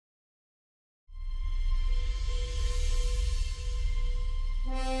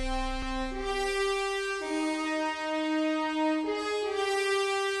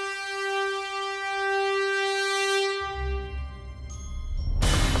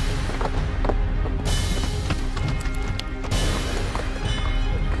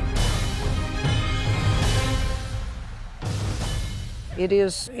It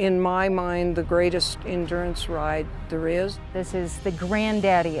is, in my mind, the greatest endurance ride there is. This is the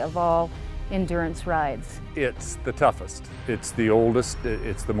granddaddy of all endurance rides. It's the toughest. It's the oldest.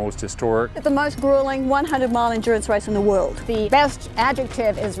 It's the most historic. It's the most grueling 100-mile endurance race in the world. The best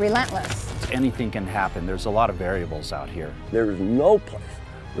adjective is relentless. Anything can happen. There's a lot of variables out here. There is no place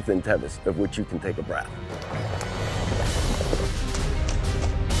within Tevis of which you can take a breath.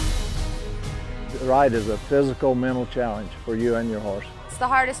 The ride is a physical, mental challenge for you and your horse. It's the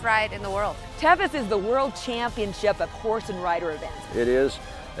hardest ride in the world. Tevis is the World Championship of horse and rider events. It is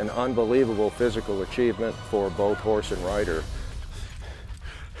an unbelievable physical achievement for both horse and rider.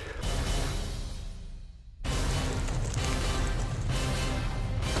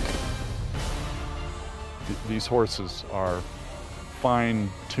 These horses are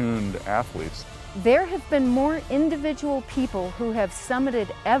fine-tuned athletes. There have been more individual people who have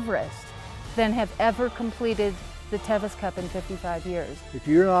summited Everest than have ever completed the Tevis Cup in 55 years. If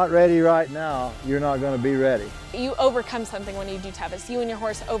you're not ready right now, you're not going to be ready. You overcome something when you do Tevis. You and your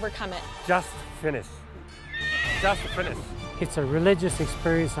horse overcome it. Just finish. Just finish. It's a religious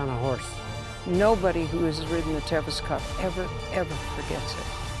experience on a horse. Nobody who has ridden the Tevis Cup ever forgets it.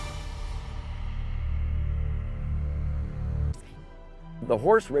 The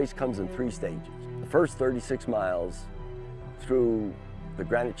horse race comes in 3 stages. The first 36 miles through the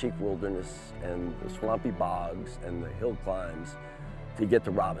Granite Cheek Wilderness and the swampy bogs and the hill climbs to get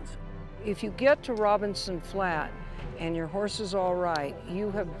to Robinson. If you get to Robinson Flat and your horse is all right, you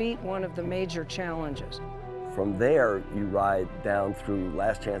have beat one of the major challenges. From there, you ride down through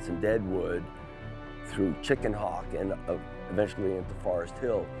Last Chance in Deadwood, through Chicken Hawk, and eventually into Forest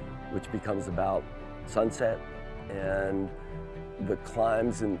Hill, which becomes about sunset, and the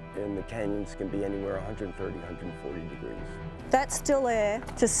climbs in the canyons can be anywhere 130, 140 degrees. That still air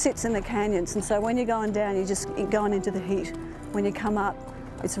just sits in the canyons, and so when you're going down, you're just going into the heat. When you come up,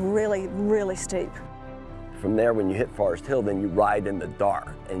 it's really, really steep. From there, when you hit Forest Hill, then you ride in the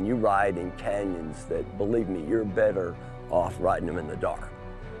dark, and you ride in canyons that, believe me, you're better off riding them in the dark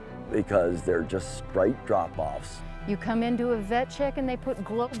because they're just straight drop-offs. You come into a vet check and they put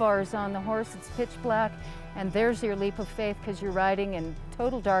glow bars on the horse, it's pitch black, and there's your leap of faith because you're riding in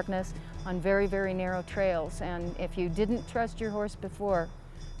total darkness on very, very narrow trails. And if you didn't trust your horse before,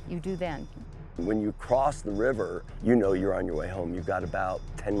 you do then. When you cross the river, you know you're on your way home. You've got about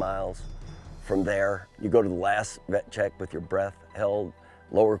 10 miles. From there, you go to the last vet check with your breath held,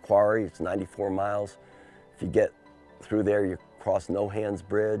 Lower Quarry, it's 94 miles. If you get through there, you cross No Hands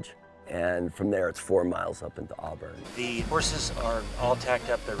Bridge, and from there it's 4 miles up into Auburn. The horses are all tacked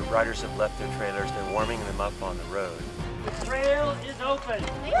up, the riders have left their trailers, they're warming them up on the road. The trail is open.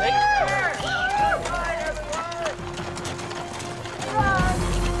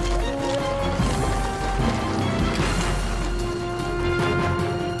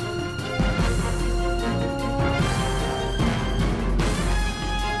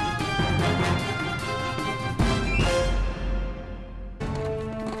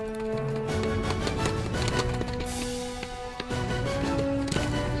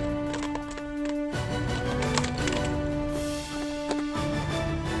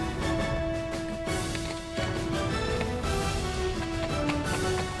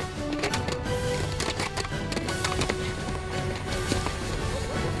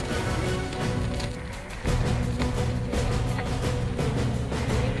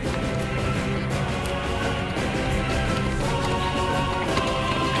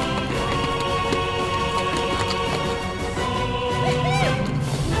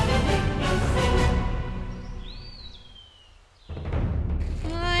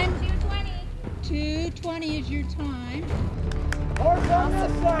 Is your time. Horse on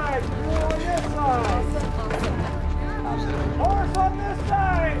this side, crew on this side. Horse on this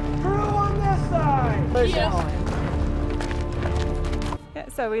side, crew on this side. Yeah,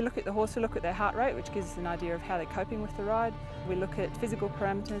 so we look at the horse, we look at their heart rate, which gives us an idea of how they're coping with the ride. We look at physical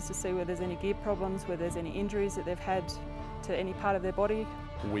parameters to see whether there's any gear problems, whether there's any injuries that they've had to any part of their body.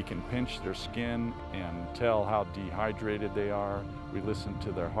 We can pinch their skin and tell how dehydrated they are. We listen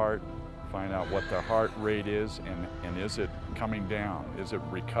to their heart, find out what their heart rate is, and is it coming down? Is it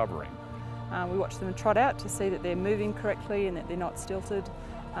recovering? We watch them trot out to see that they're moving correctly and that they're not stilted,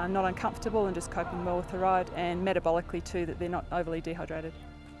 not uncomfortable and just coping well with the ride, and metabolically too, that they're not overly dehydrated.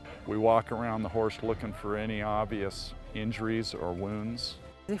 We walk around the horse looking for any obvious injuries or wounds.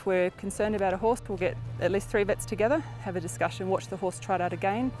 If we're concerned about a horse, we'll get at least 3 vets together, have a discussion, watch the horse trot out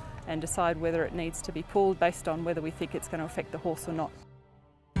again, and decide whether it needs to be pulled based on whether we think it's going to affect the horse or not.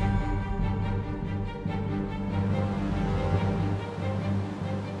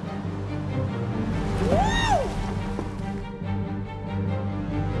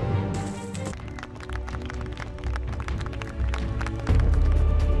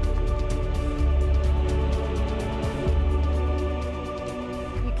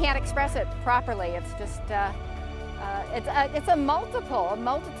 express it properly. It's just, it's a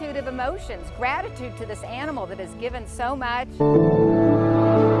multitude of emotions. Gratitude to this animal that has given so much.